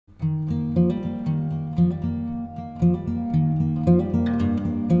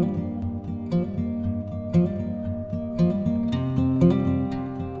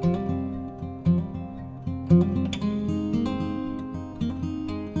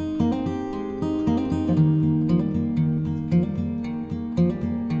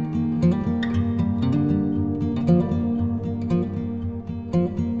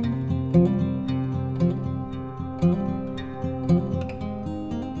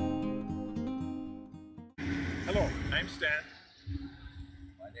Hello, I'm Stan,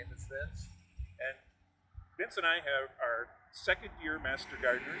 My name is Vince. and Vince and I are second-year Master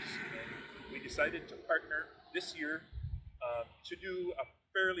Gardeners, and we decided to partner this year to do a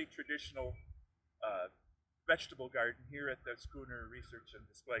fairly traditional vegetable garden here at the Spooner Research and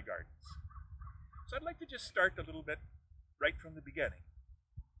Display Gardens. So I'd like to just start a little bit right from the beginning.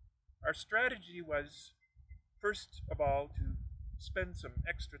 Our strategy was, first of all, to spend some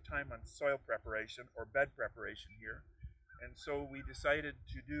extra time on soil preparation or bed preparation here. And so we decided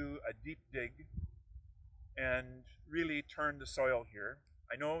to do a deep dig and really turn the soil here.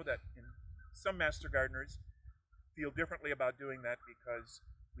 I know that some master gardeners feel differently about doing that because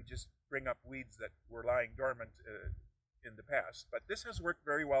we just bring up weeds that were lying dormant in the past. But this has worked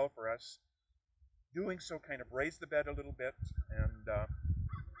very well for us. Doing so kind of raised the bed a little bit, and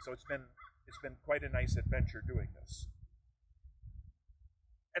so it's been quite a nice adventure doing this.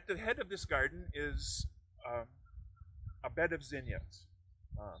 At the head of this garden is a bed of zinnias.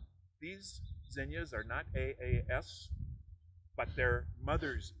 These zinnias are not AAS, but they're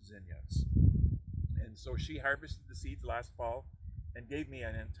mother's zinnias. And so she harvested the seeds last fall and gave me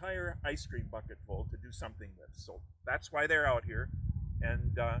an entire ice cream bucket full to do something with. So that's why they're out here,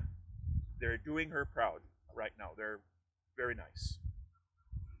 and they're doing her proud right now. They're very nice.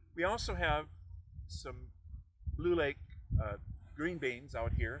 We also have some Blue Lake green beans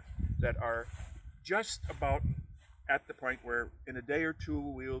out here that are just about at the point where in a day or two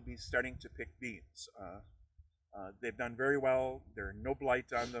we'll be starting to pick beans. They've done very well. There are no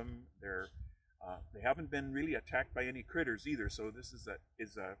blight on them. They haven't been really attacked by any critters either. So this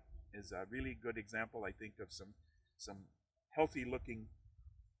is a really good example, I think, of some healthy looking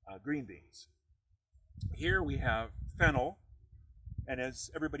green beans. Here we have fennel, and as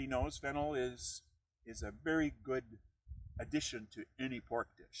everybody knows, fennel is a very good addition to any pork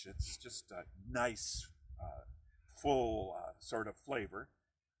dish. It's just a nice, full sort of flavor.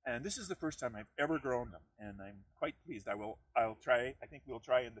 And this is the first time I've ever grown them, and I'm quite pleased. I'll try. I think we'll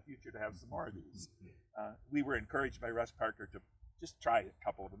try in the future to have some more of these. We were encouraged by Russ Parker to just try a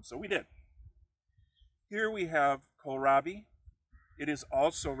couple of them, so we did. Here we have kohlrabi. It is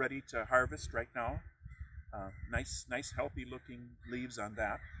also ready to harvest right now. Nice, healthy looking leaves on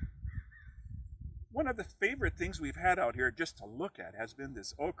that. One of the favorite things we've had out here just to look at has been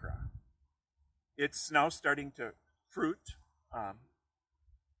this okra. It's now starting to fruit.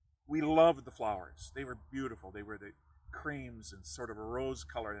 We loved the flowers. They were beautiful. They were the creams and sort of a rose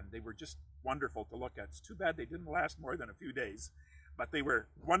color, and they were just wonderful to look at. It's too bad they didn't last more than a few days, but they were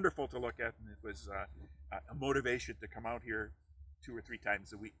wonderful to look at, and it was a motivation to come out here 2 or 3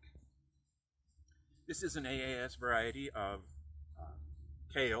 times a week. This is an AAS variety of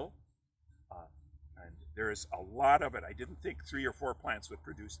kale. And there's a lot of it. I didn't think 3 or 4 plants would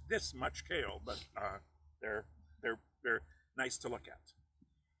produce this much kale, but they're nice to look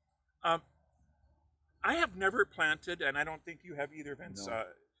at. I have never planted, and I don't think you have either, Vince, No.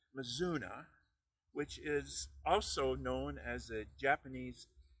 Mizuna, which is also known as a Japanese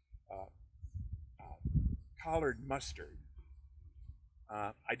collared mustard.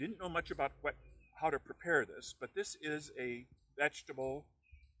 I didn't know much about how to prepare this, but this is a vegetable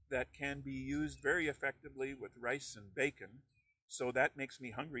that can be used very effectively with rice and bacon. So that makes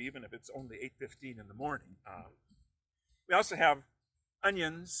me hungry even if it's only 8:15 in the morning. We also have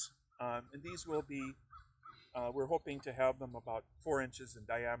onions, and these will be, we're hoping to have them about 4 inches in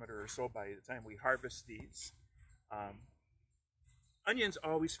diameter or so by the time we harvest these. Onions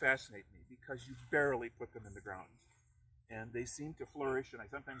always fascinate me because you barely put them in the ground. And they seem to flourish, and I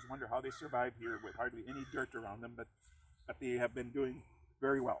sometimes wonder how they survive here with hardly any dirt around them, but they have been doing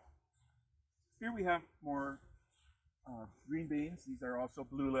very well. Here we have more green beans. These are also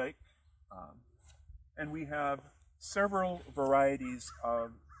Blue Lake. And we have several varieties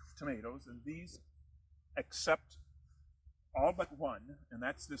of tomatoes, and these, except all but one, and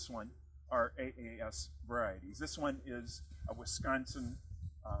that's this one, are AAS varieties. This one is a Wisconsin,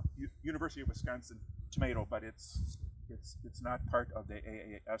 University of Wisconsin tomato, but it's not part of the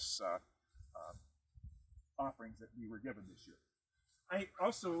AAS offerings that we were given this year. I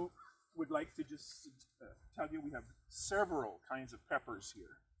also would like to just tell you we have several kinds of peppers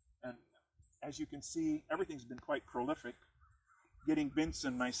here. And as you can see, everything's been quite prolific, getting Vince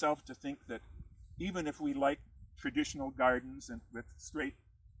and myself to think that even if we like traditional gardens and with straight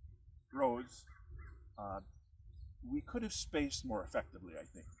rows, we could have spaced more effectively, I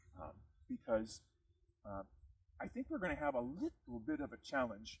think, because I think we're going to have a little bit of a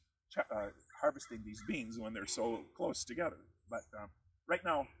challenge harvesting these beans when they're so close together. But right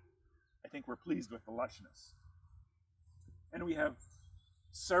now, I think we're pleased with the lushness. And we have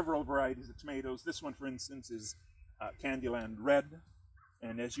several varieties of tomatoes. This one, for instance, is Candyland Red,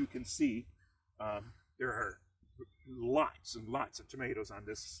 and as you can see, there are lots and lots of tomatoes on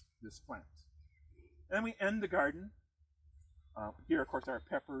this plant. And then we end the garden. Here, of course, are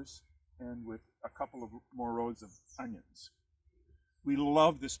peppers, and with a couple of more rows of onions. We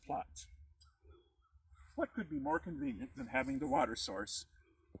love this plot. What could be more convenient than having the water source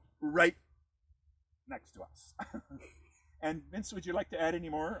right next to us? And Vince, would you like to add any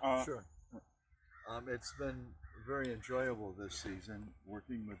more? Sure. It's been very enjoyable this season,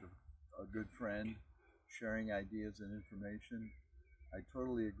 working with a good friend, sharing ideas and information. I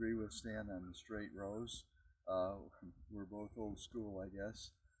totally agree with Stan on the straight rows. We're both old school, I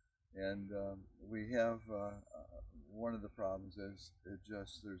guess. And we have, one of the problems is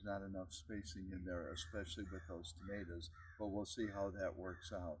there's not enough spacing in there, especially with those tomatoes, but we'll see how that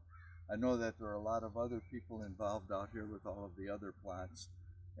works out. I know that there are a lot of other people involved out here with all of the other plots,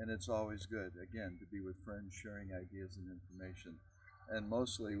 and it's always good, again, to be with friends sharing ideas and information. And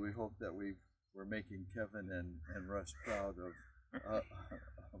mostly we hope that we're making Kevin and Russ proud of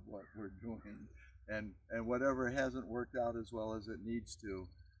what we're doing. And whatever hasn't worked out as well as it needs to,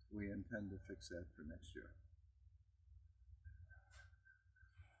 we intend to fix that for next year.